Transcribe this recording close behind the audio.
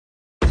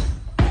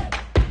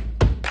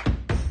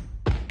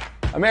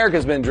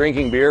America's been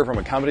drinking beer from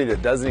a company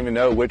that doesn't even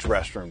know which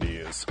restroom to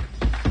use.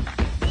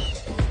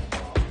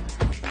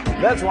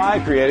 That's why I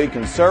created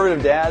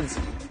Conservative Dad's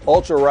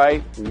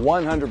ultra-right,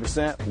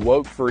 100%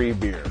 woke-free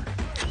beer.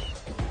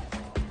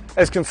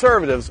 As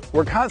conservatives,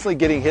 we're constantly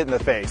getting hit in the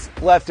face,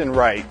 left and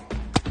right,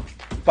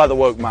 by the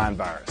woke mind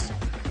virus.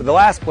 But the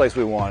last place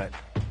we want it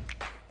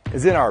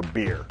is in our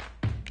beer.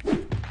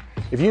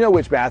 If you know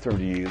which bathroom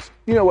to use,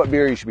 you know what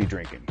beer you should be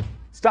drinking.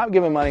 Stop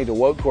giving money to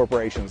woke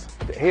corporations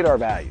that hate our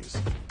values.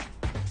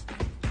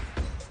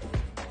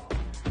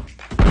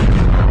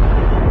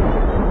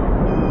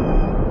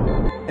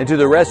 And to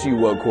the rest of you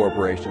woke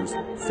corporations,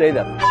 stay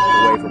the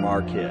away from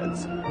our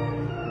kids.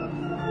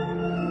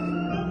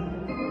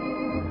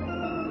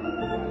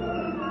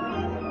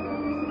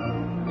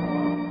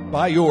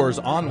 Buy yours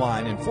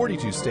online in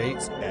 42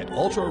 states at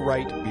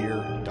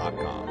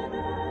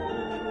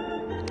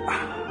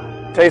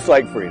ultrarightbeer.com. Tastes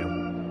like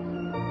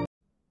freedom.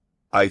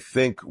 I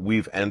think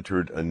we've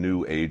entered a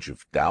new age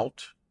of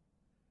doubt,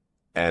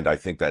 and I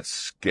think that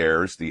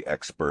scares the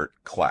expert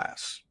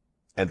class.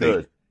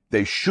 And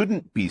they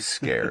shouldn't be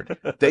scared.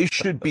 They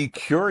should be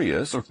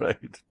curious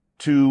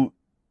to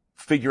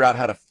figure out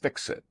how to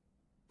fix it.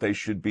 They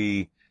should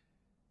be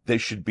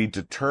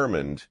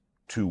determined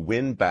to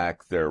win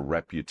back their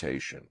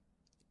reputation.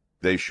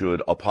 They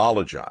should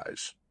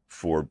apologize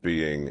for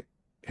being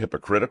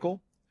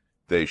hypocritical.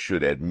 They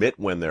should admit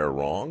when they're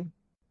wrong.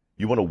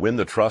 You want to win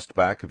the trust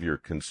back of your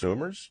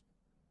consumers?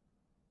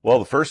 Well,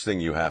 the first thing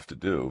you have to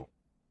do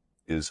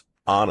is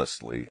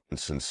honestly and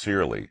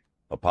sincerely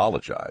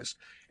apologize.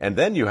 And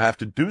then you have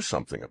to do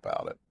something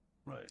about it.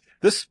 Right.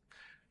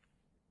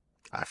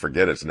 I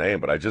forget his name,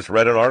 but I just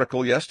read an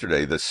article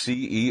yesterday. The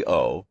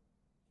CEO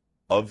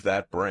of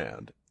that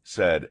brand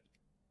said,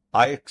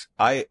 I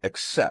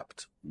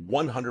accept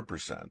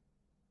 100%.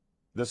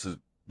 This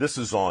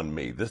is on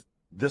me.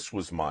 This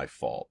was my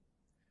fault.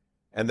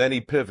 And then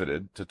he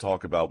pivoted to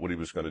talk about what he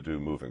was going to do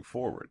moving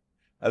forward,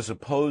 as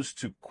opposed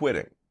to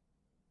quitting.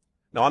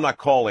 Now, I'm not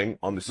calling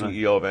on the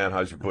CEO of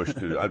Anheuser-Busch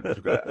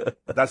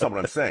that's not what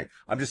I'm saying.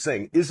 I'm just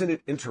saying, isn't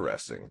it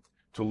interesting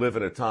to live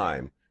in a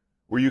time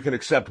where you can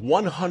accept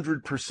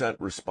 100%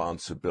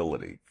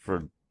 responsibility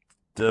for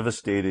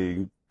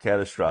devastating,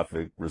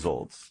 catastrophic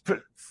results?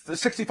 The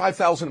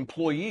 65,000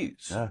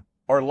 employees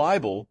are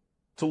liable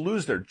to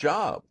lose their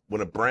job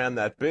when a brand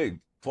that big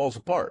falls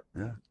apart.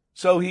 Yeah.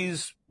 So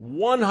he's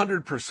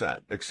 100%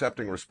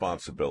 accepting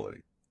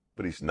responsibility,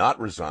 but he's not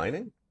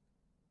resigning.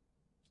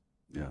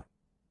 Yeah.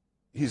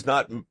 He's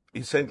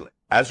saying,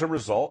 as a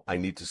result, I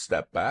need to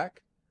step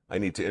back. I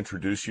need to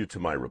introduce you to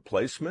my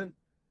replacement.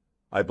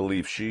 I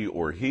believe she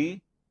or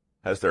he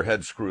has their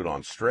head screwed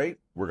on straight.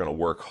 We're going to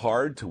work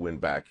hard to win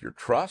back your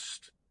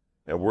trust.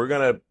 And we're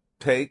going to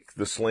take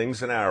the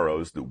slings and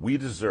arrows that we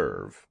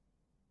deserve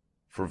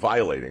for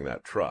violating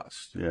that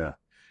trust. Yeah.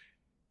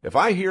 If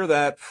I hear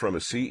that from a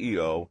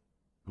CEO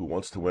who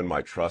wants to win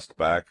my trust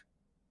back,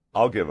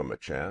 I'll give him a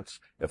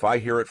chance. If I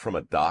hear it from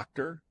a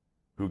doctor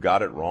who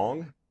got it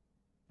wrong,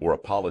 or a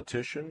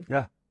politician,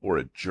 or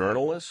a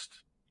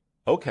journalist,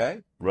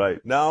 okay, right.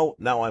 Now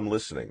I'm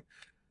listening.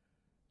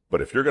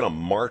 But if you're going to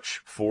march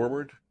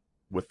forward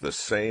with the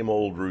same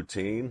old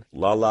routine,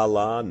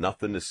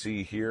 nothing to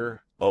see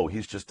here, oh,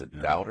 he's just a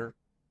doubter,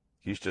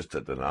 he's just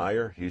a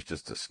denier, he's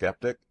just a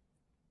skeptic,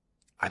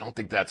 I don't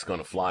think that's going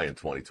to fly in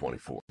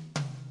 2024.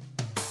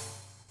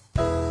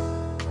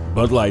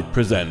 Bud Light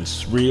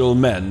presents Real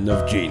Men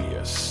of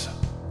Genius.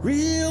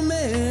 Real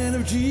Men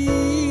of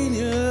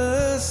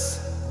Genius.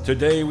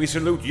 Today we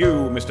salute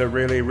you, Mr.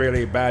 Really,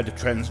 Really Bad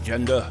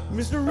Transgender.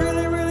 Mr.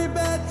 Really, Really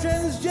Bad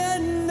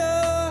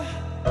Transgender.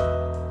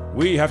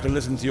 We have to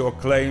listen to your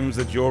claims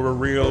that you're a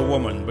real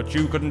woman, but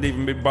you couldn't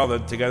even be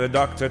bothered to get a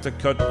doctor to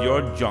cut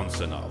your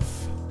Johnson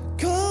off.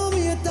 Call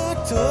me a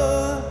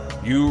doctor.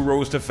 You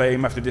rose to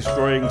fame after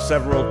destroying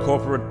several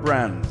corporate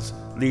brands,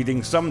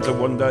 leading some to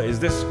wonder, is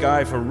this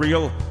guy for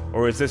real,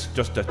 or is this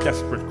just a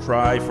desperate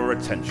cry for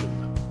attention?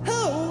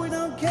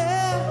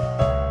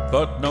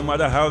 But no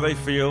matter how they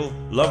feel,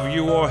 love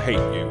you or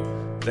hate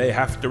you, they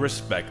have to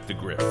respect the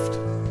grift.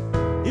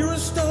 You're a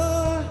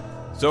star.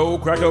 So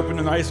crack open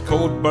an ice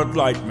cold Bud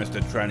Light,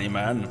 Mr. Tranny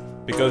Man,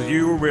 because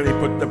you really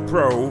put the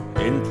pro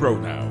in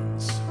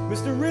pronouns.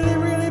 Mr. Really,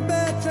 Really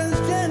Bad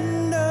Transgender.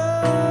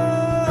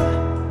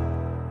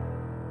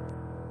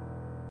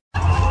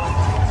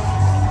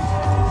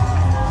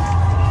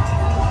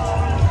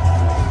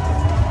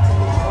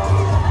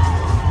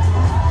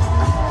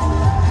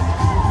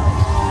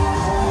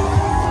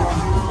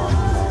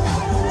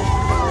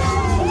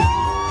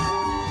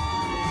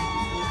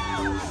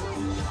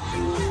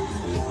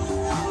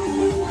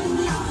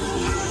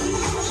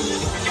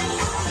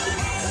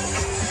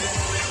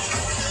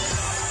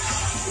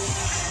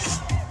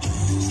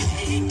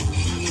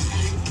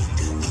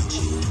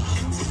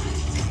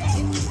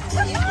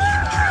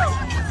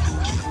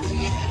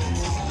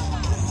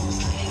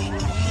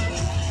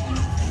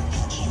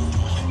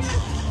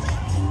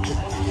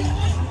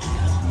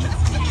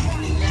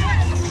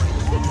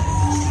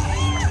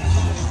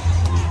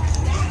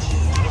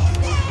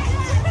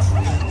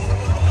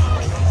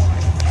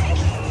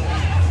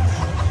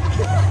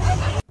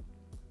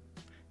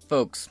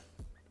 Folks,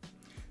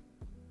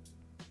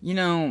 you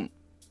know,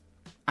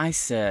 I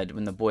said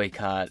when the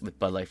boycott with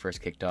Bud Light first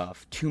kicked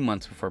off, 2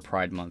 months before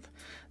Pride Month,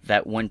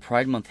 that when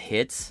Pride Month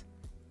hits,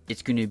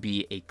 it's going to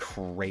be a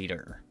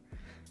crater.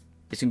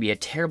 It's going to be a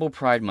terrible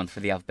Pride Month for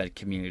the alphabet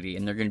community,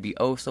 and they're going to be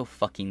oh so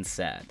fucking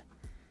sad.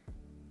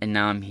 And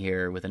now I'm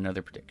here with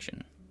another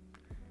prediction.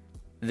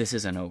 This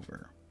isn't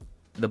over.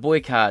 The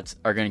boycotts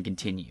are going to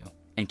continue,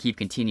 and keep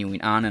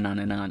continuing on and on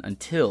and on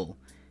until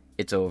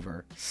it's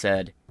over,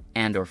 said,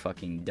 and or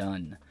fucking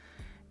done.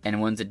 And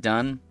when's it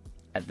done?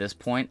 At this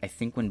point, I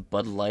think when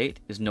Bud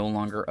Light is no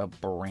longer a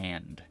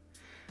brand.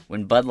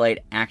 When Bud Light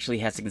actually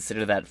has to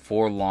consider that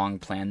for-long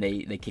plan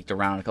they kicked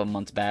around a couple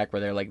months back where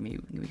they're like, maybe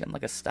we got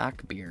like a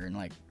stock beer and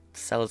like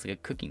sell it as like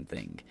a cooking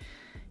thing.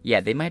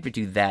 Yeah, they might have to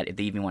do that if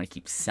they even want to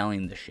keep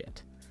selling the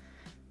shit.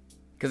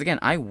 Because again,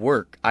 I've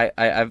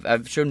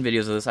shown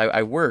videos of this,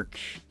 I work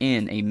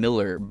in a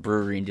Miller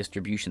brewery and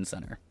distribution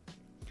center.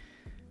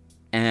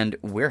 And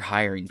we're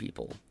hiring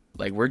people.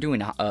 Like, we're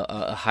doing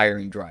a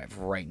hiring drive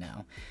right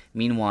now.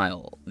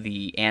 Meanwhile,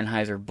 the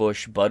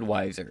Anheuser-Busch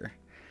Budweiser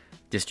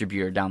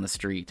distributor down the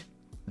street,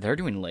 they're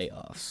doing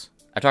layoffs.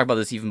 I talked about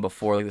this even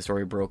before like the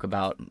story broke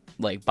about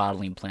like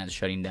bottling plants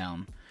shutting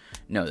down.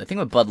 No, the thing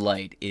with Bud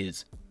Light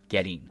is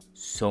getting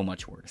so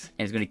much worse.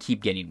 And it's going to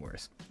keep getting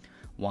worse.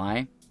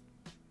 Why?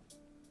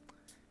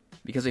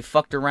 Because they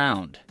fucked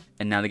around.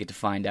 And now they get to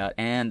find out.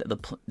 And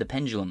the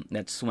pendulum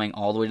that's swaying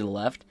all the way to the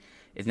left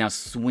is now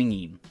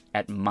swinging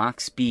at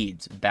Mach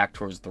speeds back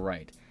towards the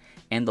right.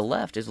 And the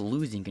left is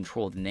losing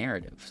control of the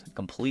narratives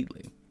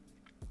completely.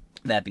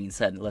 That being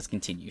said, let's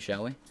continue,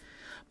 shall we?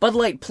 Bud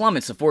Light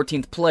plummets to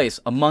 14th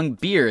place among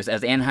beers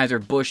as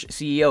Anheuser-Busch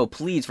CEO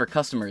pleads for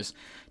customers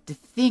to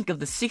think of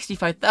the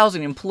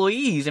 65,000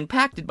 employees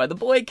impacted by the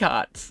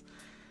boycotts.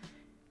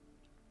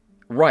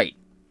 Right.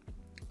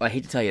 I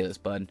hate to tell you this,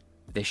 Bud.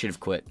 They should have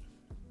quit.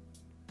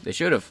 They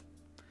should have.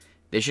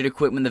 They should have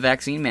quit when the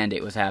vaccine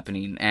mandate was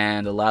happening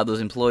and allowed those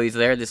employees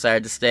there to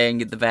decide to stay and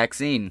get the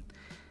vaccine.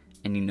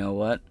 And you know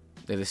what?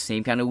 They're the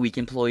same kind of weak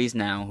employees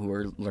now who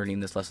are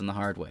learning this lesson the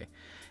hard way.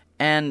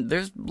 And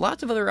there's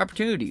lots of other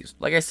opportunities.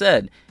 Like I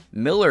said,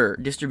 Miller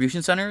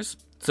distribution centers.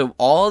 So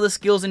all the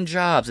skills and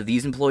jobs that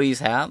these employees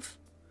have,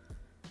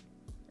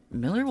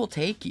 Miller will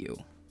take you.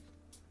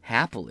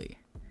 Happily.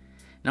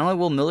 Not only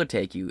will Miller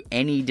take you,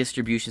 any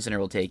distribution center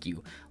will take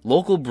you.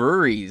 Local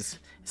breweries,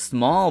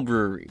 small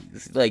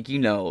breweries, like, you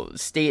know,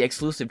 state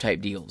exclusive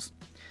type deals,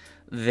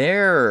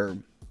 they're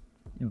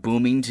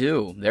booming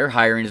too. They're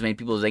hiring as many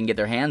people as they can get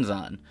their hands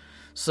on.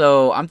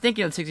 So I'm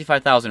thinking of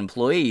 65,000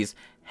 employees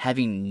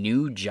having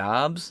new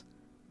jobs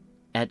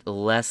at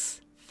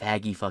less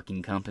faggy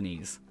fucking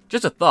companies.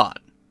 Just a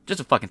thought. Just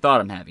a fucking thought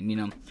I'm having, you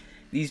know.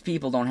 These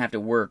people don't have to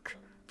work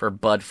for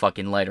Bud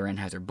fucking Light or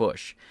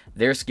Anheuser-Busch.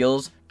 Their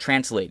skills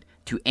translate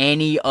to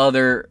any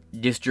other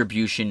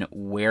distribution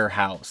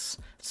warehouse,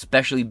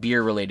 especially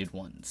beer-related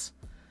ones.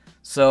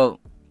 So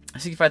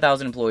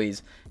 65,000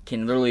 employees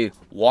can literally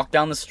walk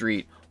down the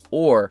street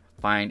or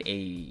find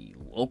a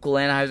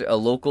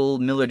local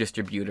Miller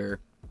distributor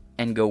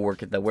and go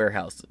work at the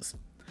warehouses.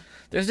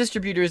 There's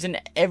distributors in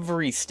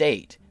every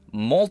state,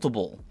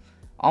 multiple.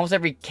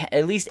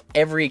 At least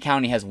every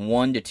county has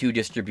 1 to 2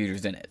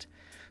 distributors in it.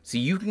 So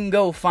you can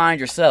go find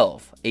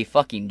yourself a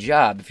fucking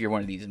job if you're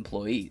one of these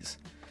employees.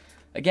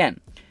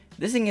 Again,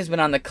 this thing has been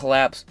on the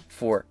collapse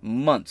for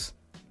months.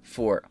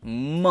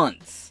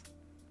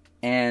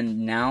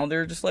 And now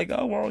they're just like,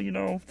 oh, well, you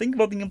know, think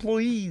about the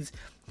employees.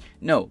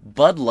 No,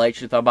 Bud Light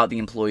should have thought about the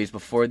employees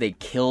before they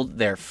killed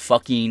their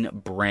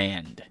fucking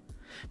brand.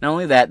 Not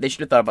only that, they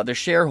should have thought about their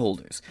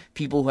shareholders,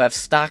 people who have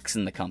stocks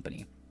in the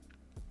company.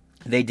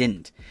 They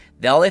didn't.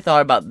 All they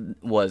thought about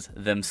was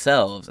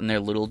themselves and their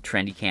little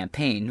trendy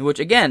campaign, which,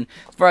 again,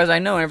 as far as I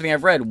know and everything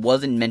I've read,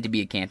 wasn't meant to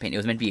be a campaign. It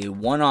was meant to be a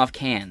one-off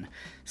can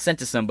sent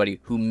to somebody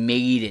who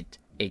made it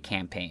a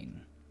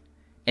campaign.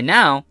 And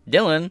now,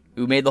 Dylan,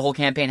 who made the whole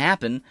campaign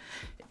happen,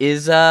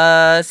 is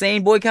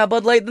saying boycott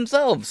Bud Light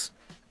themselves.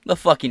 The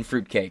fucking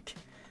fruitcake.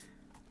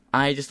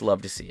 I just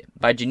love to see it.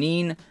 By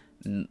Janine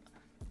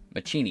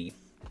Machini.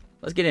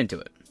 Let's get into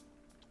it.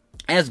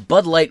 As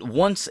Bud Light,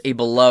 once a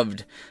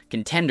beloved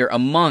contender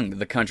among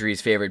the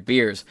country's favorite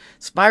beers,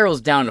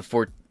 spirals down to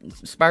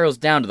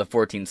the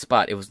 14th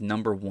spot. It was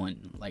number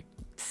 1 like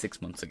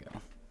 6 months ago.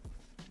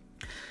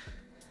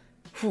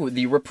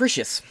 The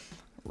repercussions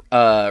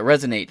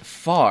resonate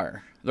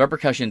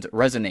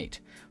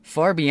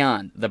far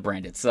beyond the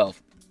brand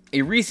itself.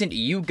 A recent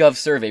YouGov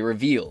survey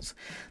reveals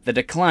the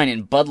decline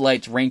in Bud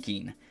Light's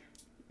ranking,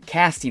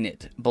 casting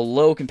it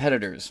below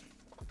competitors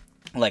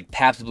like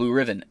Pabst Blue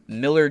Ribbon,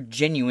 Miller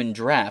Genuine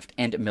Draft,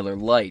 and Miller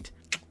Lite.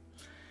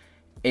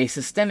 A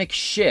systemic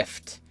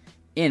shift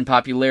in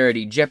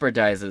popularity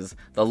jeopardizes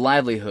the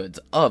livelihoods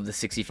of the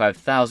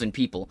 65,000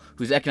 people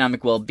whose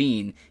economic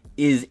well-being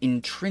is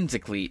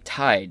intrinsically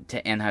tied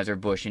to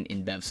Anheuser-Busch and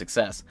InBev's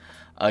success.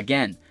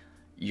 Again,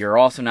 you're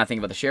also not thinking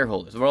about the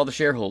shareholders. What are all the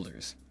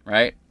shareholders,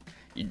 right?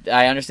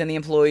 I understand the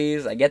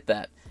employees, I get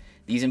that.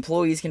 These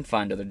employees can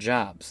find other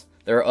jobs.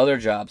 There are other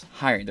jobs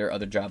hiring, there are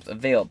other jobs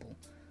available.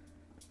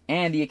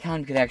 and the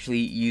economy could actually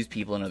use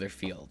people in other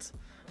fields.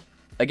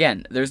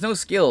 Again, there's no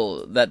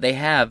skill that they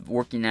have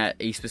working at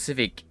a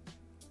specific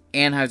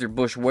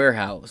Anheuser-Busch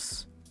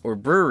warehouse or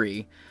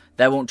brewery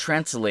that won't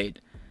translate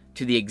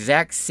to the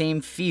exact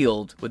same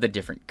field with a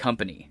different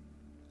company.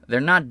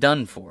 They're not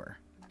done for.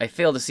 I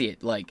fail to see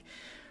it. Like,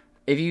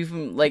 if you've,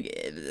 like,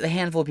 a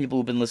handful of people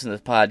who've been listening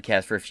to this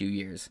podcast for a few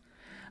years,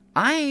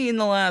 in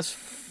the last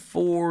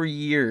 4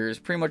 years,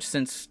 pretty much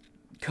since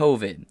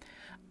COVID,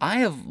 I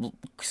have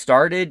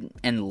started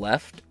and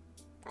left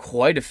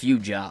quite a few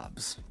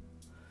jobs.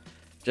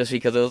 Just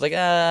because I was like,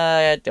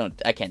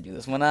 I can't do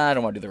this one. I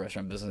don't want to do the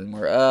restaurant business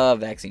anymore.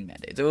 Vaccine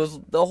mandates. It was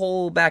the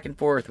whole back and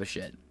forth with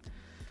shit.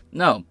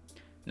 No.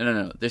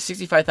 There's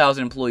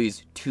 65,000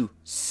 employees too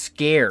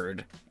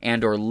scared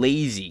and or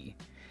lazy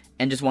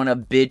and just want to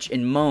bitch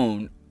and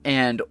moan,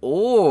 and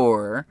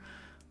or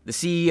the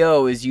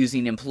CEO is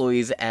using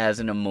employees as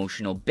an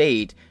emotional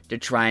bait to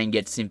try and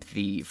get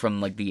sympathy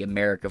from, like, the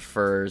America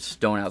First,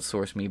 don't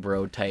outsource me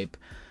bro type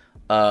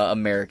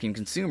American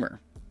consumer.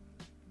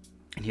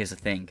 And here's the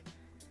thing.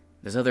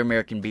 There's other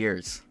American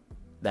beers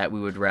that we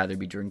would rather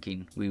be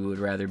drinking. We would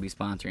rather be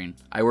sponsoring.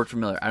 I work for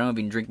Miller. I don't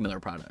even drink Miller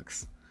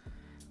products.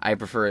 I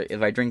prefer,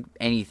 if I drink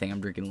anything,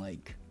 I'm drinking,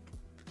 like,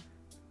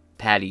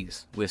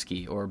 Patty's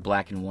whiskey or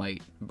black and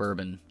white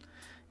bourbon.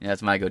 And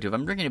that's my go-to. If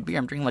I'm drinking a beer,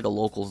 I'm drinking, like, a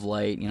Locals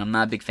Light. You know, I'm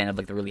not a big fan of,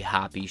 like, the really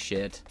hoppy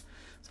shit.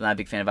 So I'm not a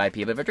big fan of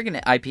IPA. But if I'm drinking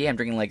an IPA, I'm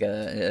drinking, like,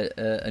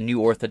 a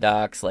New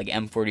Orthodox, like,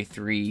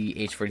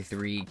 M43,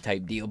 H43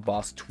 type deal.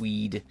 Boss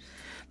Tweed.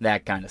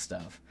 That kind of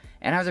stuff.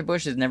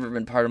 Anheuser-Busch has never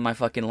been part of my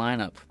fucking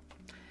lineup.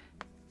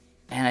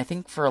 And I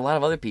think for a lot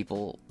of other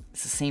people,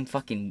 it's the same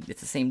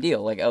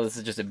deal. Like, oh, this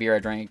is just a beer I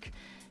drank.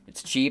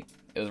 It's cheap.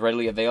 It was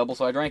readily available,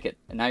 so I drank it.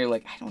 And now you're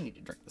like, I don't need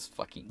to drink this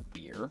fucking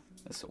beer.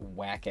 This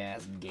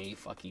whack-ass gay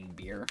fucking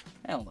beer.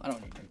 Hell, I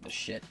don't need to drink this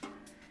shit.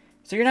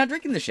 So you're not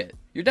drinking the shit.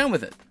 You're done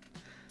with it.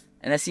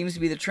 And that seems to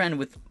be the trend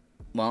with,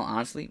 well,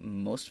 honestly,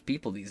 most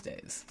people these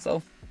days.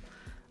 So,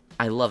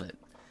 I love it.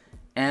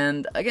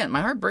 And, again,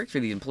 my heart breaks for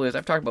these employees.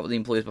 I've talked about the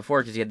employees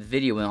before, because you had the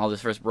video when all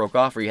this first broke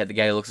off, where you had the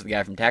guy who looks at the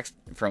guy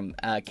from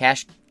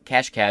Cash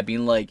Cab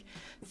being like,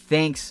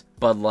 thanks,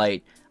 Bud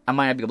Light. I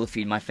might not be able to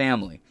feed my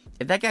family.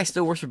 If that guy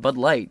still works for Bud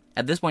Light,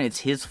 at this point, it's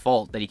his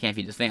fault that he can't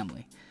feed his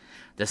family.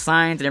 The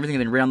signs and everything have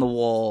been written on the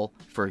wall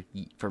for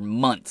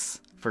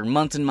months. For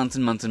months and months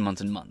and months and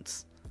months and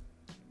months.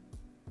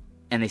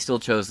 And they still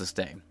chose to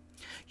stay.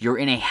 You're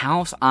in a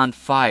house on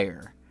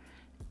fire,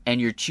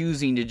 and you're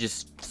choosing to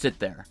just sit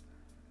there.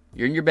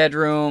 You're in your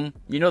bedroom,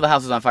 you know the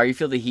house is on fire, you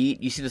feel the heat,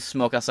 you see the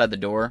smoke outside the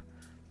door.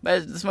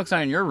 But the smoke's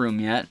not in your room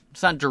yet.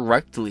 It's not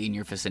directly in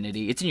your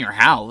vicinity. It's in your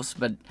house,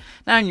 but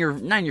not in your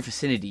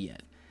vicinity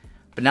yet.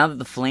 But now that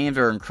the flames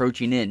are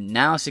encroaching in,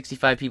 now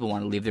 65 people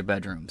want to leave their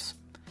bedrooms.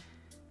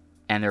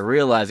 And they're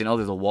realizing, oh,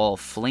 there's a wall of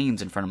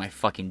flames in front of my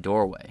fucking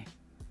doorway.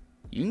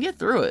 You can get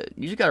through it.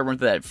 You just gotta run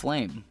through that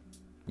flame.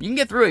 You can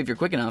get through it if you're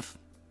quick enough.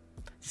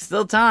 There's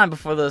still time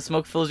before the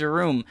smoke fills your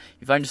room.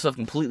 You find yourself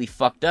completely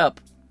fucked up.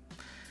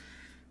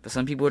 But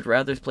some people would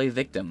rather play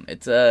victim.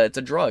 It's a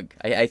drug.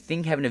 I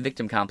think having a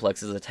victim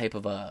complex is a type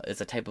of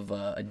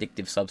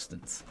addictive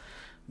substance.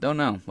 Don't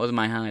know. Wasn't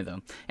my high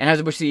though.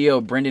 Anheuser-Busch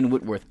CEO Brendan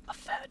Whitworth, a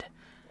Fed,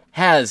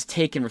 has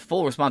taken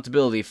full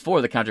responsibility for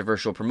the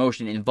controversial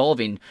promotion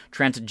involving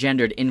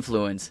transgendered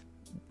influence.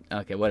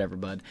 Okay, whatever,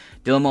 bud.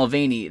 Dylan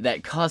Mulvaney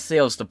that caused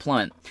sales to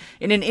plummet.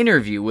 In an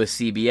interview with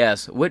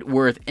CBS,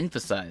 Whitworth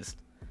emphasized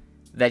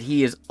that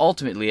he is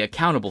ultimately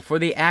accountable for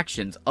the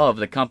actions of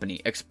the company,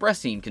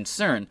 expressing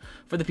concern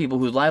for the people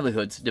whose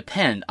livelihoods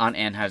depend on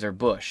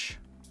Anheuser-Busch.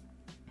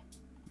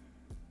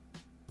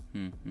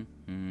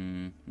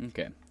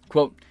 Okay.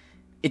 Quote,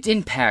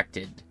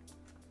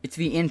 It's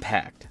the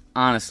impact,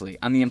 honestly,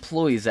 on the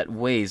employees that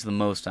weighs the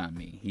most on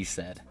me, he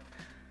said.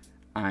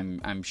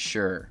 I'm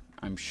sure.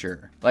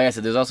 Like I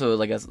said, there's also,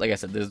 like I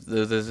said,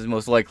 there's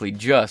most likely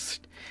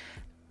just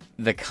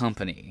the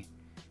company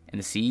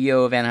and the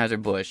CEO of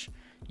Anheuser-Busch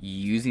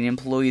using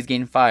employees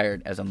getting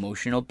fired as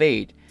emotional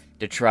bait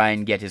to try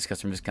and get his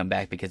customers to come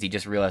back because he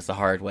just realized the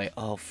hard way,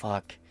 oh,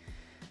 fuck.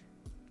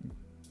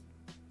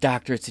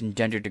 Doctorates in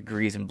gender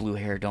degrees and blue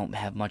hair don't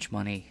have much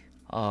money.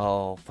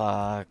 Oh,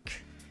 fuck.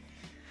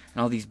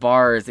 And all these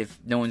bars, if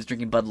no one's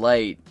drinking Bud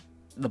Light,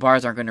 the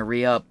bars aren't going to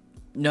re-up.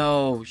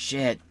 No,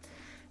 shit.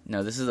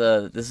 No, this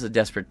is a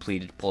desperate plea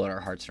to pull at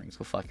our heartstrings.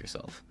 Go fuck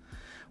yourself.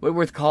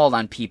 Whitworth called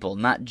on people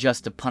not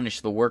just to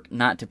punish the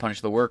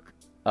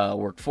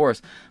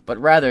workforce, but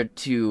rather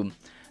to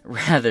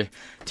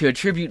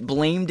attribute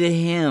blame to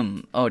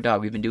him. Oh,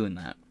 dog, we've been doing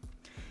that.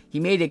 He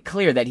made it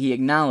clear that he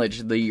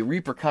acknowledged the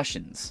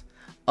repercussions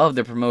of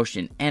the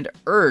promotion and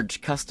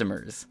urged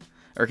consumers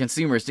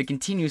to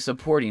continue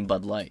supporting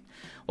Bud Light,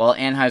 while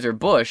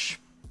Anheuser-Busch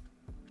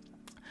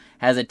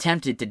has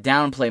attempted to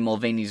downplay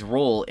Mulvaney's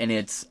role in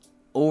its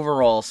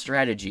overall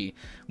strategy.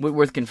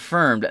 Whitworth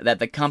confirmed that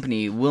the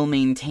company will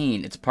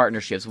maintain its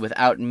partnerships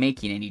without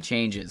making any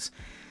changes.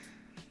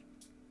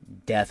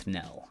 Death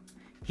knell.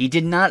 He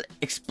did not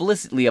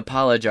explicitly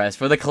apologize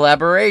for the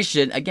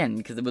collaboration, again,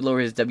 because it would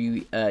lower his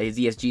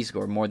ESG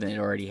score more than it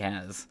already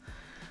has.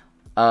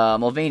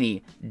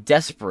 Mulvaney,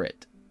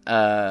 desperate,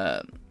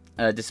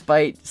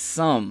 despite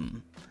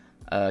some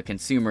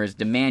consumers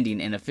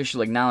demanding an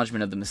official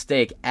acknowledgement of the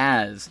mistake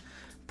as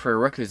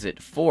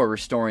prerequisite for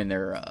restoring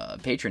their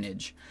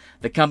patronage,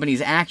 the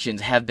company's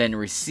actions have been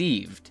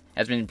perceived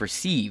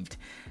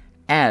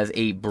as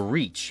a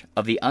breach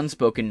of the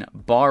unspoken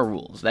bar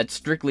rules that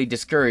strictly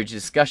discourage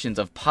discussions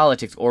of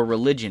politics or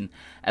religion.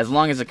 As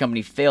long as the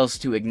company fails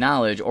to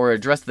acknowledge or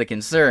address the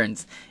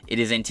concerns, it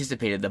is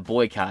anticipated the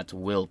boycotts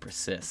will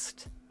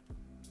persist.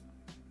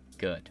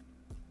 Good.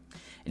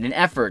 In an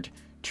effort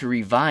to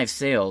revive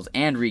sales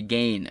and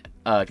regain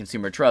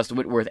consumer trust,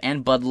 Whitworth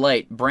and Bud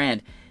Light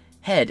brand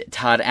head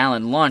Todd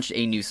Allen launched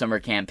a new summer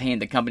campaign.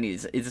 The company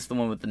is this the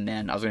one with the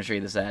men? I was going to show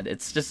you this ad.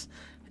 It's just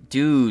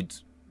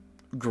dudes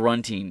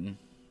grunting.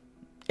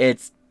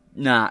 It's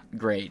not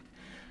great.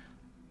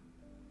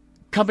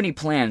 Company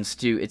plans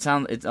to. It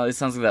sounds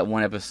like that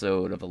one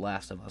episode of The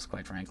Last of Us,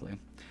 quite frankly.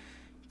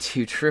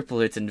 To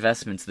triple its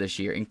investments this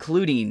year,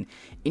 including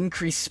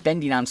increased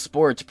spending on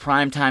sports,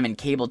 primetime, and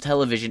cable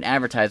television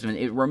advertisement.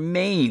 It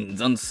remains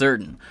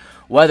uncertain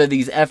whether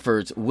these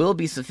efforts will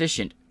be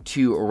sufficient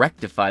to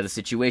rectify the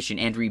situation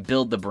and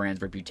rebuild the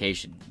brand's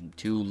reputation.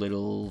 Too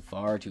little,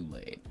 far too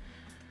late.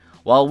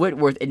 While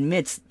Whitworth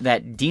admits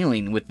that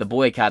dealing with the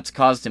boycotts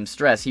caused him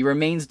stress, he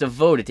remains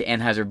devoted to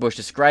Anheuser-Busch,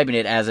 describing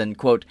it as an,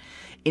 quote,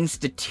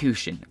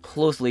 institution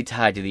closely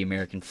tied to the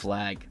American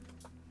flag.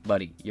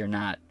 Buddy, you're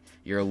not.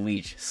 You're a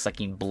leech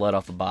sucking blood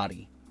off a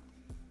body.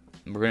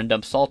 And we're going to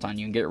dump salt on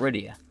you and get rid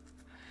of you.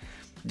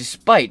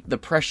 Despite the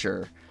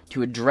pressure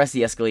to address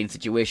the escalating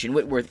situation,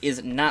 Whitworth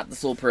is not the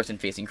sole person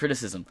facing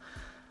criticism.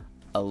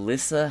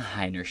 Alyssa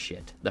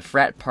Heinerschmidt, the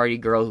frat party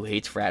girl who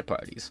hates frat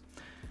parties.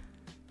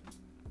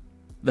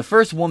 The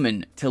first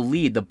woman to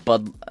lead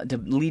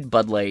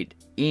Bud Light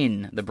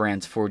in the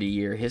brand's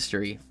 40-year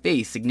history,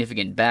 faced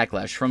significant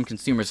backlash from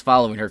consumers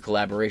following her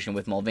collaboration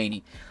with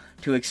Mulvaney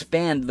to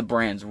expand the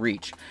brand's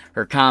reach.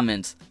 Her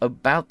comments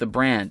about the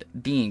brand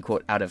being,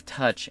 quote, out of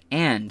touch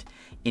and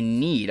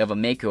in need of a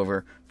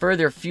makeover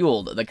further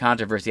fueled the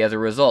controversy. As a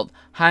result,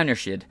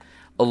 Heinerschmidt,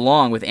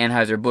 along with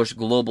Anheuser-Busch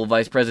Global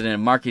Vice President of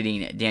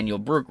Marketing Daniel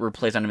Brook, were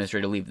placed on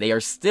administrative leave. They are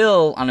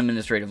still on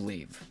administrative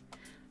leave.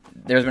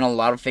 There's been a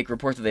lot of fake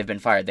reports that they've been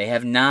fired. They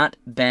have not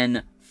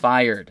been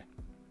fired,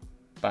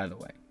 by the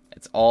way.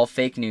 It's all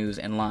fake news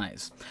and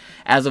lies.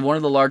 As of one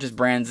of the largest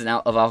brands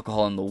of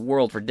alcohol in the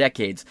world for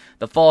decades,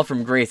 the fall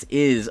from grace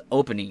is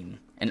opening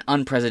an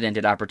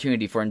unprecedented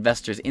opportunity for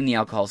investors in the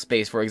alcohol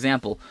space. For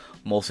example,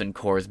 Molson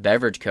Coors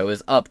Beverage Co.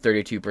 is up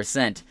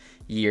 32%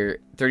 year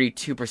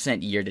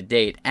to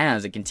date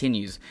as it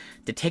continues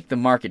to take the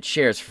market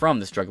shares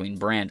from the struggling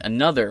brand.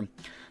 Another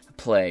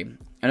play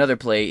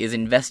is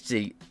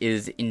investing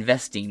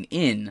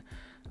in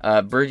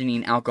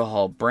burgeoning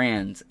alcohol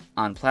brands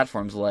on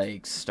platforms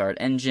like Start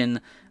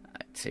Engine,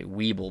 I'd say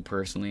Weeble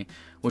personally,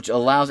 which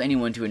allows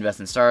anyone to invest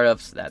in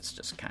startups. That's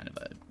just kind of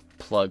a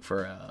plug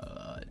for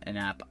an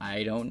app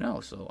I don't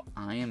know, so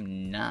I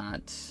am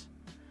not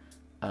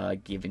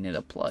giving it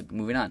a plug.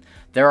 Moving on.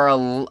 There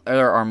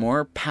are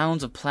more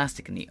pounds of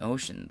plastic in the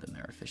ocean than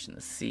there are fish in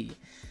the sea.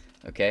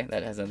 Okay,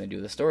 that has nothing to do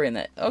with the story.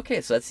 So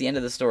that's the end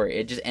of the story.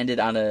 It just ended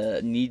on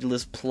a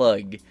needless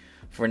plug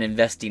for an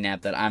investing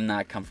app that I'm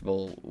not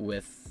comfortable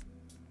with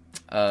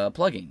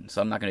plugging,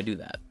 so I'm not going to do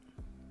that.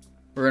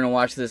 We're going to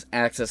watch this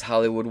Access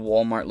Hollywood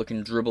Walmart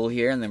looking dribble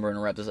here, and then we're going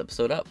to wrap this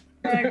episode up.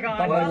 Oh my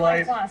God, Bud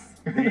Light Plus.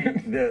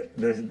 The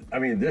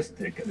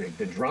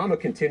drama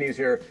continues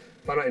here.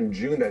 Found out in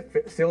June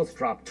that sales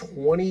dropped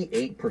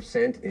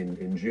 28%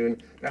 in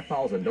June. That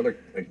follows another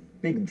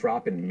big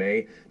drop in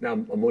May. Now,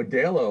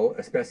 Modelo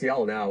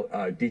Especial now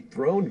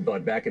dethroned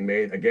Bud back in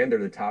May. Again, they're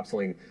the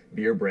top-selling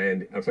beer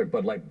brand.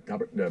 Bud Light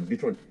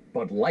dethroned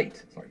Bud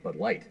Light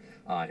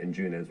in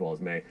June as well as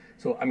May.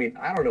 So, I mean,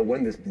 I don't know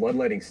when this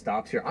bloodletting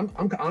stops here. I'm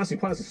honestly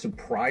pleasantly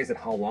surprised at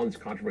how long this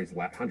controversy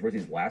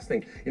is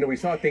lasting. You know, we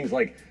saw things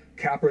like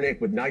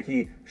Kaepernick with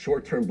Nike,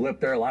 short-term blip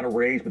there, a lot of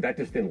rage, but that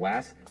just didn't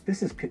last.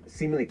 This is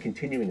seemingly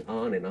continuing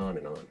on and on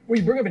and on. Well,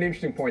 you bring up an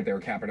interesting point there,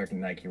 Kaepernick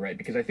and Nike, right?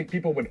 Because I think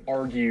people would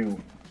argue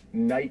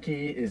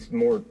Nike is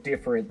more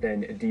different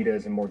than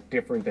Adidas and more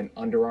different than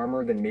Under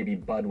Armour than maybe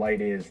Bud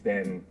Light is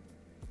than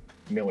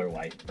Miller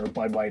Lite or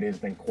Bud Light is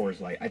than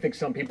Coors Light. I think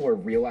some people are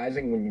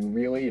realizing when you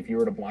really, if you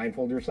were to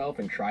blindfold yourself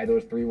and try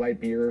those 3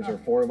 light beers or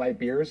 4 light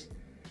beers,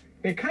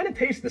 they kind of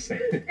taste the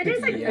same. It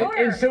tastes like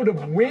water. And so to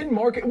win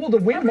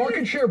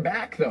market share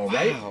back though,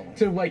 right?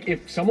 So like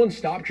if someone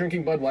stopped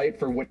drinking Bud Light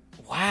for what...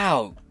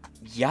 Wow,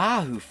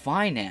 Yahoo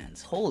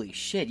Finance. Holy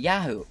shit,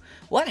 Yahoo.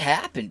 What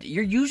happened?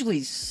 You're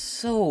usually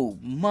so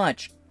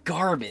much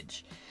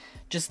garbage.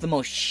 Just the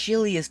most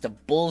shilliest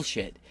of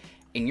bullshit.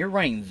 And you're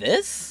running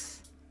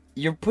this?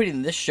 You're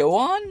putting this show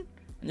on? And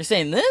you're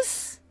saying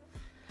this?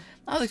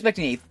 I was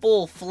expecting a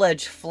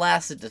full-fledged,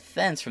 flaccid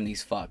defense from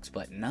these fucks,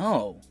 but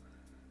no.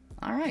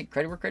 All right,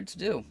 credit where credit's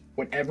due.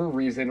 Whatever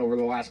reason over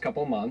the last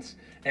couple of months,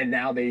 and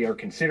now they are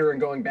considering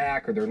going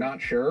back or they're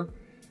not sure.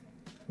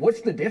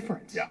 What's the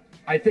difference? Yeah.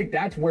 I think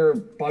that's where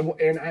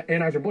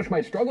Anheuser-Busch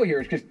might struggle here,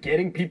 is just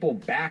getting people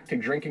back to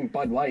drinking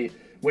Bud Light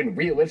when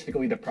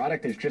realistically the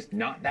product is just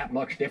not that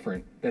much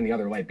different than the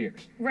other light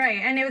beers.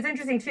 Right, and it was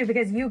interesting too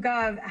because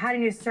YouGov had a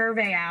new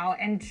survey out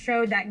and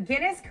showed that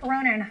Guinness,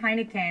 Corona, and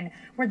Heineken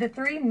were the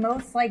 3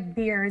 most liked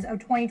beers of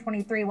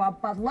 2023, while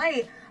Bud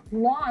Light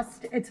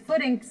lost its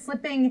footing,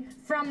 slipping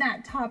from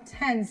that top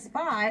 10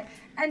 spot.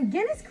 And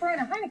Guinness,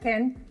 Corona,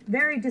 Heineken,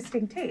 very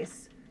distinct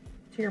tastes.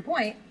 To your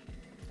point,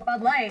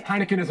 Bud Light.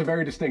 Heineken is a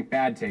very distinct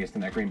bad taste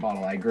in that green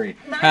bottle, I agree.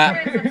 My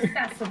friend's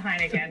obsessed with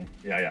Heineken.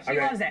 Yeah. She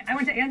loves it. I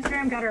went to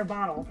Amsterdam, got her a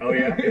bottle. Oh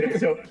yeah.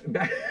 So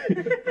that's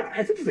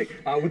interesting.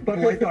 With Bud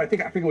Light, though, I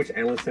think which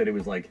analyst said it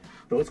was like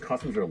those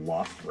customers are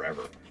lost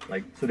forever.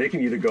 Like, so they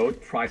can either go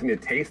try something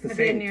that tastes the But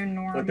same, the new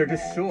norm, but they're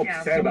just so yeah.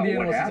 upset Some of about the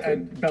what analysts,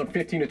 happened. about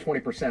 15 to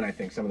 20%, I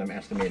think some of them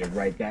estimated,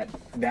 right?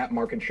 That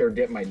market share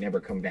dip might never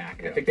come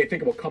back. I think they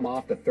think it will come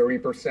off the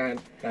 30%.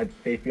 That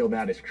they feel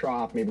that is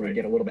trough. Maybe we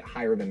get a little bit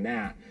higher than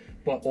that.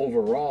 But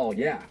overall,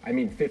 yeah, I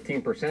mean,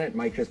 15%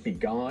 might just be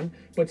gone.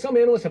 But some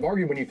analysts have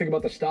argued when you think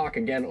about the stock,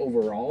 again,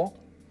 overall,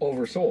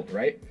 oversold,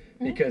 right?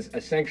 Because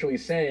essentially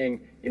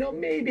saying,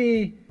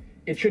 maybe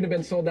it shouldn't have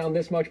been sold down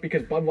this much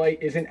because Bud Light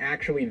isn't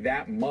actually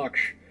that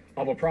much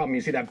of a problem.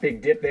 You see that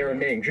big dip there in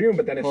May and June,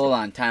 but then it's... Hold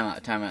on, time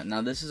out.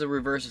 Now, this is a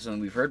reverse of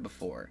something we've heard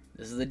before.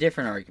 This is a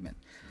different argument.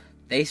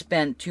 They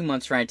spent 2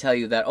 months trying to tell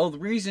you that, the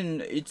reason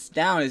it's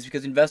down is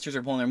because investors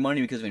are pulling their money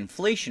because of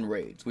inflation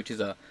rates, which is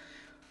a...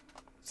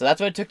 So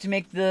that's what it took to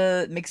make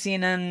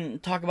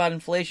CNN talk about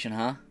inflation,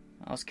 huh?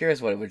 I was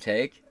curious what it would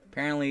take.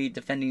 Apparently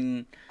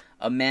defending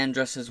a man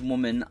dressed as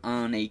woman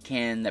on a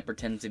can that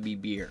pretends to be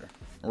beer.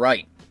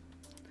 Right.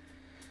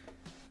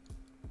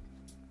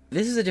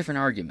 This is a different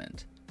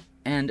argument.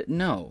 And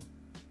no.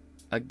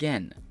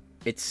 Again,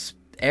 it's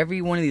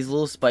every one of these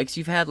little spikes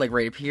you've had, like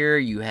right up here,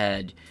 you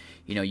had...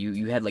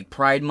 you had like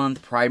Pride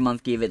Month. Pride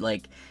Month gave it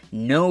like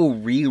no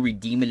real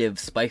redeemative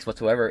spikes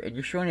whatsoever. And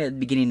you're showing it at the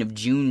beginning of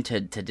June to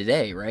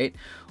today, right?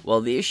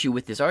 Well, the issue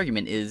with this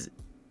argument is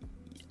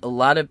a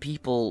lot of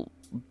people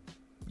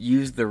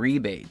use the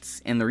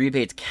rebates, and the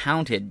rebates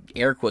counted,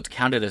 air quotes,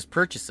 counted as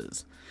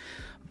purchases.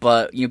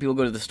 But, people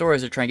go to the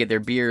stores, they're trying to get their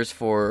beers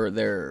for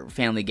their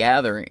family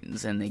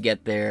gatherings, and they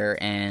get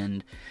there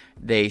and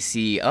they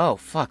see, oh,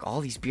 fuck,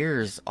 all this beer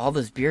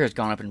has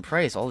gone up in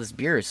price. All this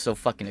beer is so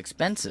fucking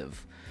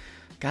expensive.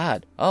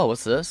 God,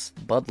 what's this?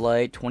 Bud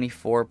Light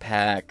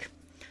 24-pack,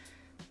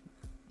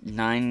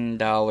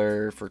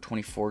 $9 for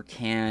 24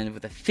 cans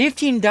with a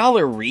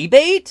 $15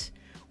 rebate?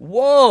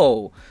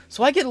 Whoa!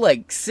 So I get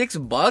like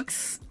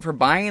 $6 for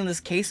buying this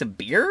case of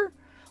beer?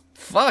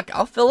 Fuck,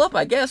 I'll fill up,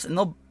 I guess. And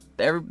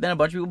there have been a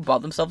bunch of people who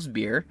bought themselves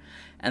beer,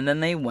 and then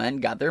they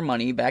went, got their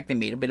money back, they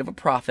made a bit of a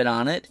profit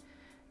on it,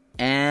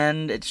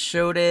 and it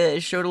showed a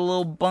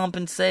little bump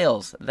in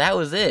sales. That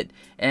was it.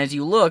 And as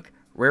you look,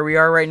 where we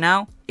are right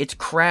now, it's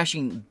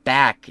crashing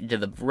back to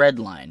the red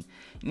line.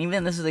 And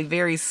even this is a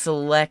very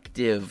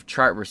selective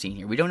chart we're seeing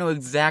here. We don't know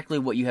exactly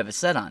what you have it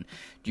set on.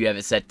 Do you have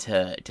it set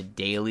to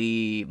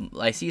daily?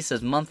 I see it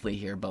says monthly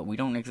here, but we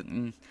don't...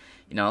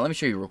 let me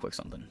show you real quick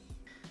something.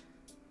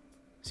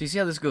 So you see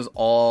how this goes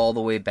all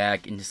the way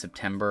back into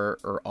September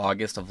or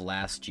August of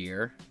last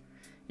year?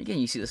 Again,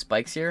 you see the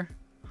spikes here?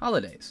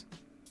 Holidays.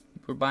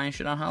 People are buying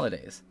shit on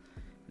holidays.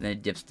 And then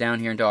it dips down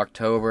here into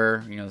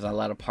October. There's not a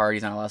lot of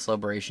parties, not a lot of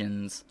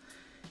celebrations.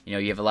 You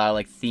have a lot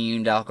of,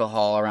 themed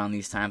alcohol around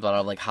these times. A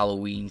lot of,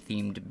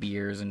 Halloween-themed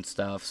beers and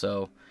stuff.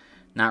 So,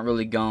 not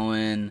really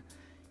going.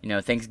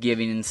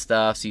 Thanksgiving and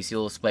stuff. So, you see a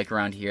little spike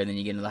around here. Then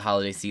you get into the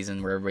holiday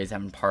season where everybody's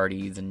having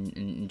parties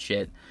and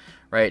shit.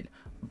 Right?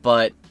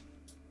 But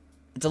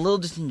it's a little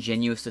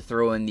disingenuous to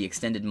throw in the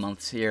extended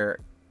months here.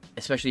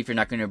 Especially if you're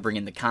not going to bring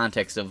in the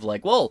context of,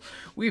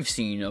 we've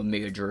seen a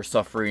major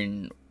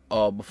suffering...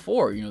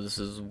 before, this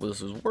is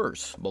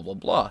worse, blah, blah,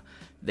 blah.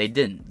 They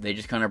didn't. They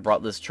just kind of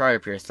brought this chart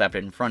up here, slapped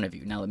it in front of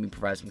you. Now let me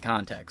provide some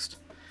context.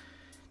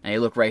 Now you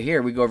look right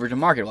here, we go over to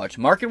Market Watch.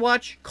 Market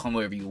Watch, call it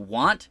whatever you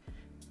want.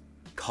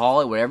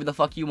 Call it whatever the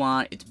fuck you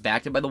want. It's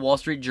backed up by the Wall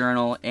Street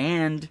Journal,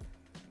 and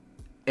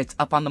it's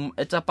up on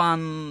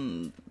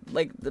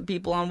the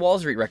people on Wall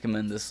Street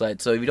recommend this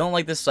site. So if you don't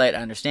like this site, I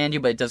understand you,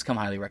 but it does come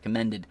highly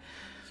recommended.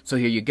 So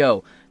here you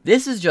go.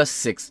 This is just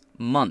 6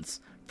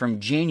 months. From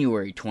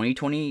January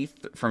 23rd,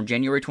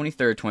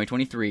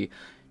 2023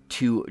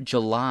 to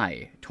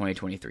July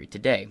 2023,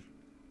 today.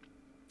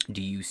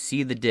 Do you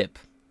see the dip?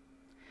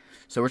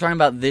 So we're talking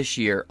about this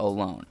year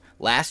alone.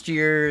 Last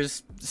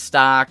year's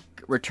stock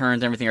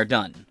returns and everything are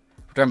done.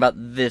 We're talking about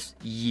this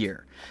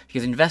year.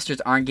 Because investors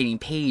aren't getting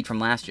paid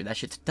from last year. That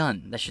shit's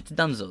done. That shit's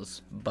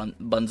dunzos.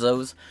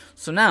 Bunzos.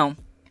 So now, I'm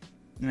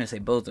going to say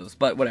bozos,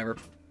 but whatever.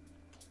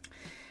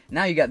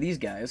 Now you got these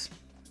guys,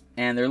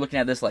 and they're looking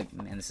at this like,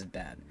 man, this is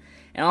bad.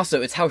 And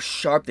also, it's how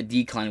sharp the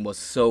decline was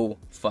so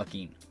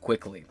fucking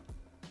quickly.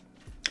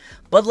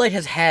 Bud Light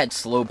has had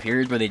slow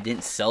periods where they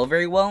didn't sell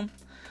very well,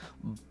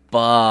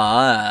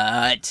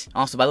 But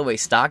also, by the way,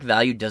 stock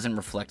value doesn't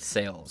reflect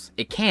sales.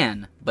 It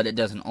can, but it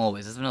doesn't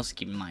always. There's something else to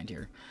keep in mind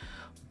here.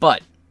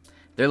 But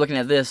they're looking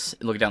at this,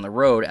 looking down the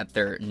road at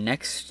their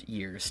next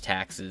year's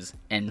taxes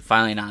and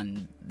filing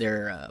on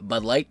their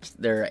Bud Light,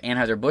 their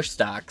Anheuser-Busch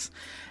stocks,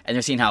 and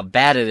they're seeing how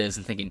bad it is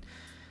and thinking,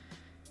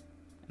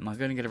 am I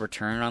going to get a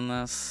return on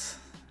this?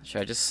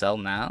 Should I just sell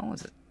now?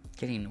 Is it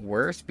getting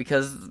worse?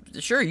 Because,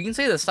 sure, you can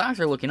say the stocks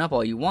are looking up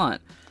all you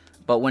want,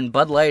 but when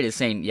Bud Light is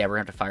saying, yeah, we're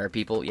going to have to fire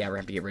people, yeah, we're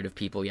going to have to get rid of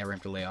people, yeah, we're going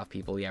to have to lay off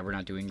people, yeah, we're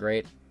not doing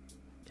great,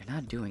 they're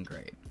not doing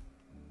great.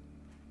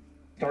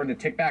 Started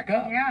to tick back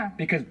up. Yeah.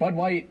 Because Bud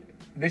Light,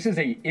 this is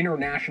a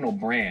international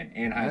brand,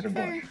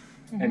 Anheuser-Busch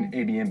and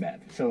AB InBev.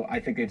 So I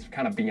think it's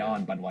kind of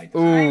beyond Bud Light.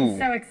 I'm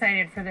so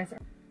excited for this.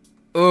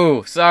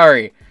 Ooh,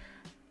 sorry.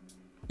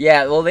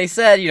 Yeah, well, they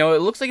said, it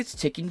looks like it's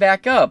ticking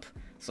back up.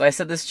 So I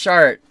set this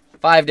chart,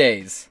 5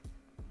 days.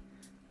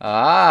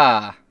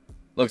 Ah,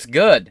 looks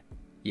good.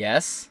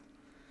 Yes.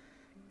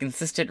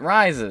 Consistent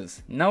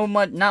rises. Not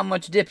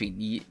much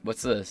dipping.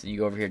 What's this? You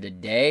go over here to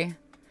day.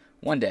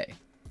 1 day.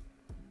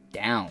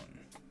 Down.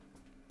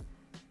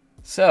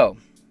 So,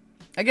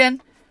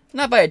 again,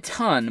 not by a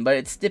ton, but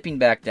it's dipping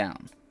back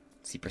down.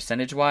 See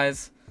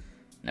percentage-wise?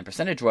 Now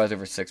percentage-wise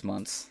over 6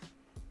 months,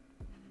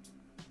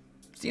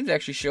 seems to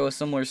actually show a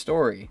similar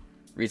story.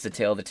 Reads the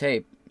tail of the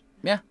tape.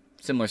 Yeah,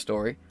 similar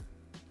story.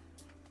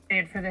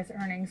 For this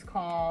earnings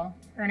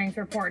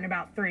report in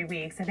about 3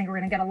 weeks. I think we're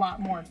going to get a lot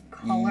more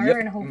color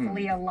and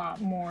hopefully a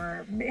lot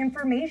more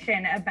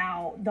information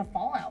about the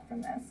fallout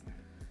from this.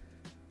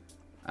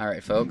 All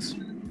right, folks.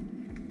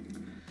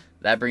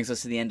 That brings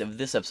us to the end of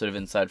this episode of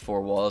Inside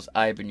Four Walls.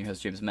 I've been your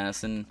host, James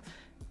Madison.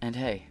 And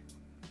hey,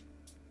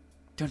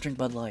 don't drink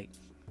Bud Light.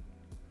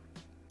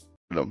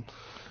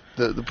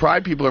 The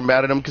Pride people are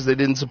mad at him because they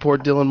didn't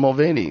support Dylan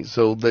Mulvaney,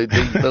 so they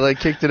like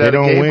kicked it out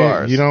of gay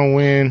bars. You don't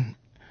win,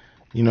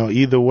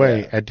 either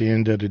way at the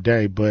end of the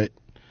day. But,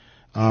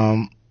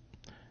 I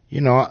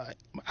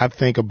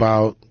think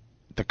about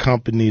the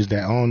companies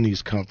that own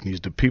these companies,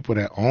 the people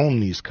that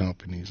own these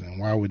companies, and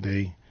why would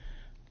they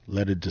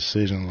let a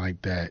decision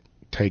like that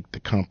take the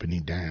company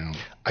down?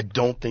 I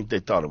don't think they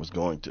thought it was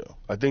going to.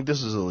 I think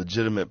this is a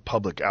legitimate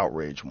public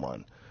outrage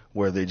one,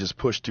 where they just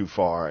pushed too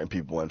far and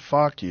people went,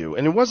 fuck you.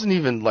 And it wasn't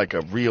even like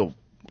a real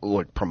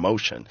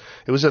promotion.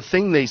 It was a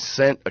thing they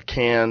sent a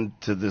can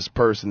to this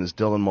person, this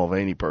Dylan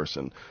Mulvaney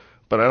person.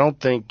 But I don't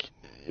think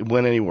it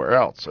went anywhere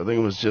else. I think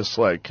it was just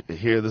like,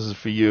 here, this is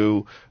for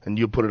you, and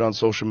you put it on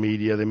social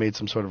media. They made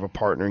some sort of a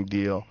partnering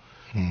deal,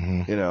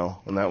 and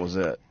that was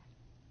it.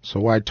 So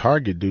why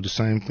Target do the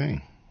same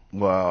thing?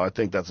 Well, I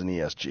think that's an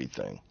ESG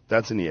thing.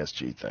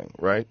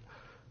 Right?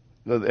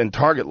 And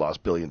Target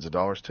lost billions of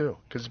dollars too,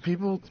 because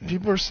people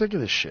are sick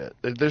of this shit.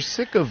 They're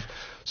sick of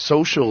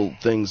social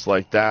things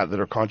like that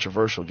are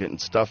controversial getting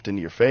stuffed into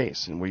your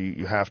face, and where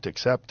you have to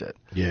accept it.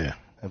 Yeah.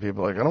 And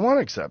people are like, I don't want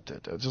to accept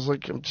it. It's just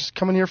like, I'm just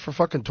coming here for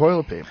fucking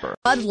toilet paper.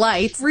 Bud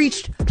Light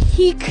reached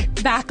peak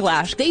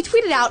backlash. They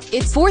tweeted out,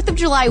 it's 4th of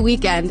July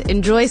weekend,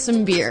 enjoy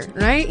some beer,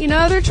 right?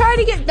 They're trying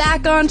to get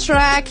back on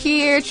track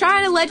here,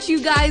 trying to let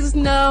you guys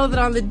know that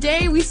on the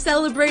day we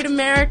celebrate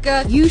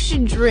America, you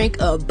should drink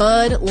a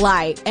Bud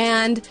Light.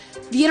 And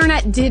the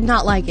internet did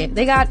not like it.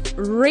 They got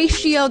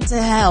ratioed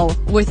to hell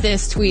with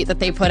this tweet that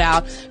they put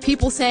out.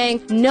 People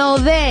saying, no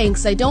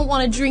thanks, I don't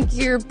want to drink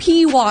your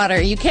pee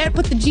water. You can't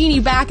put the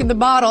genie back in the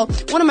bottle.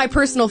 One of my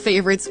personal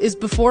favorites is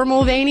before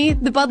Mulvaney,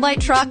 the Bud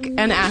Light truck,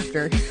 and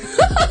after.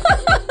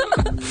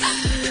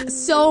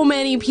 So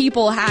many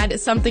people had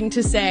something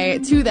to say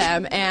to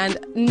them, and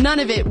none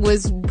of it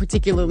was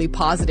particularly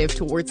positive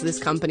towards this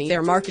company.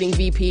 Their marketing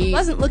VP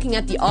wasn't looking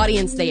at the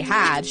audience they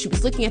had. She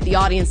was looking at the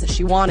audience that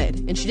she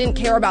wanted, and she didn't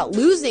care about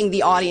losing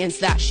the audience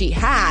that she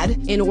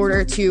had in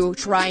order to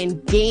try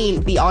and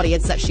gain the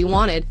audience that she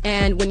wanted.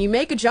 And when you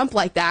make a jump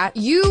like that,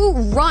 you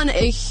run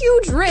a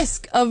huge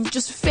risk of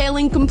just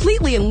failing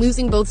completely and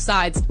losing both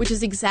sides, which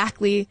is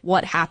exactly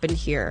what happened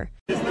here.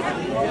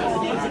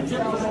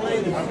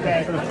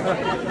 Okay.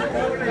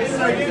 Just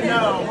so you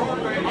know,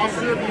 I'll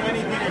serve you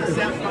anything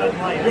except Bud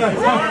Light.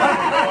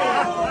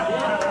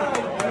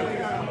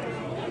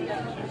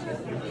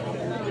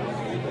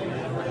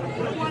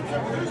 Who wants a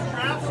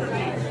drafts or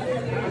these?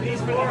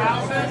 These for the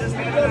houses?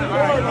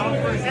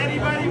 Does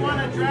anybody want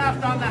a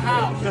draft on the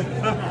house?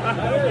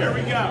 Here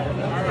we go.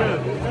 All right.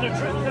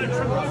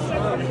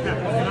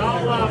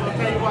 I'll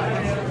tell you what.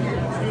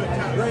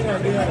 Great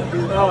idea.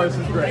 Oh, this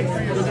is great.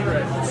 This is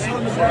great.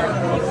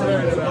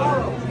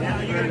 Now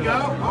you gonna go?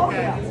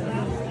 Okay.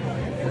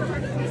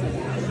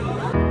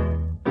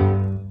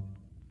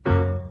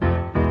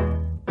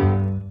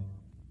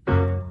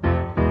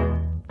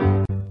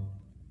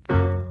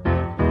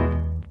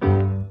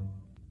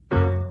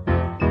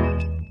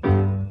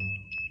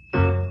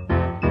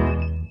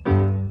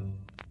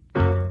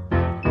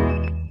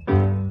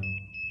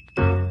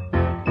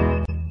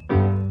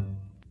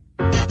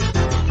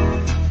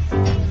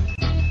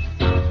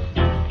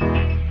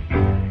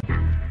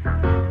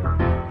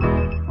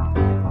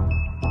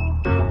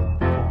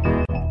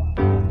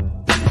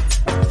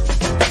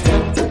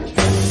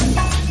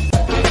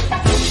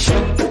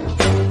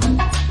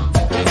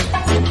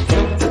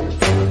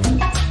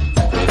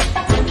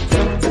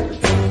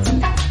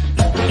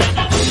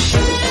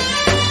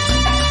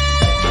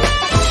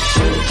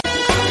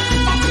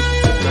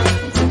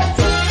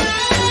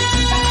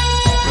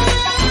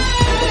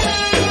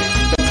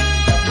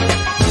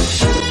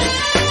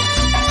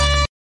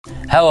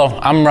 Hello,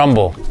 I'm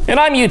Rumble. And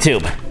I'm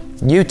YouTube.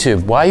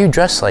 YouTube, why are you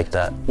dressed like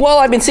that? Well,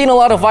 I've been seeing a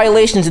lot of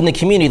violations in the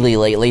community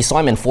lately, so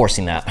I'm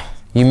enforcing that.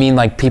 You mean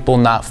like people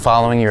not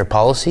following your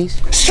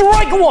policies?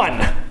 Strike one!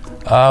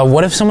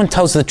 What if someone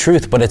tells the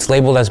truth, but it's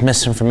labeled as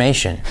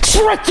misinformation?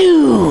 Strike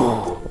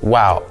two!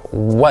 Wow,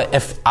 what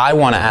if I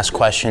want to ask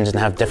questions and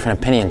have different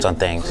opinions on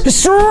things?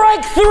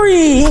 Strike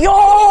three!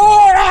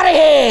 You're out of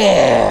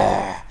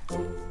here!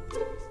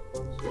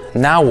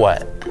 Now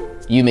what?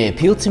 You may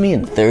appeal to me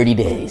in 30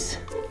 days.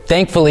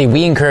 Thankfully,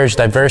 we encourage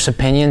diverse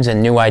opinions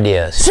and new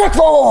ideas. Strike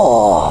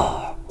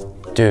four!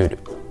 Dude,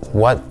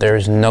 what?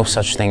 There's no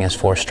such thing as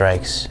 4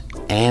 strikes.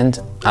 And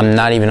I'm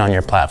not even on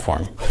your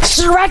platform.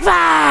 Strike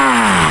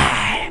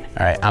five!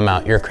 All right, I'm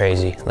out. You're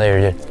crazy.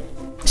 Later,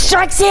 dude.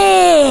 Strike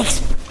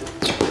six!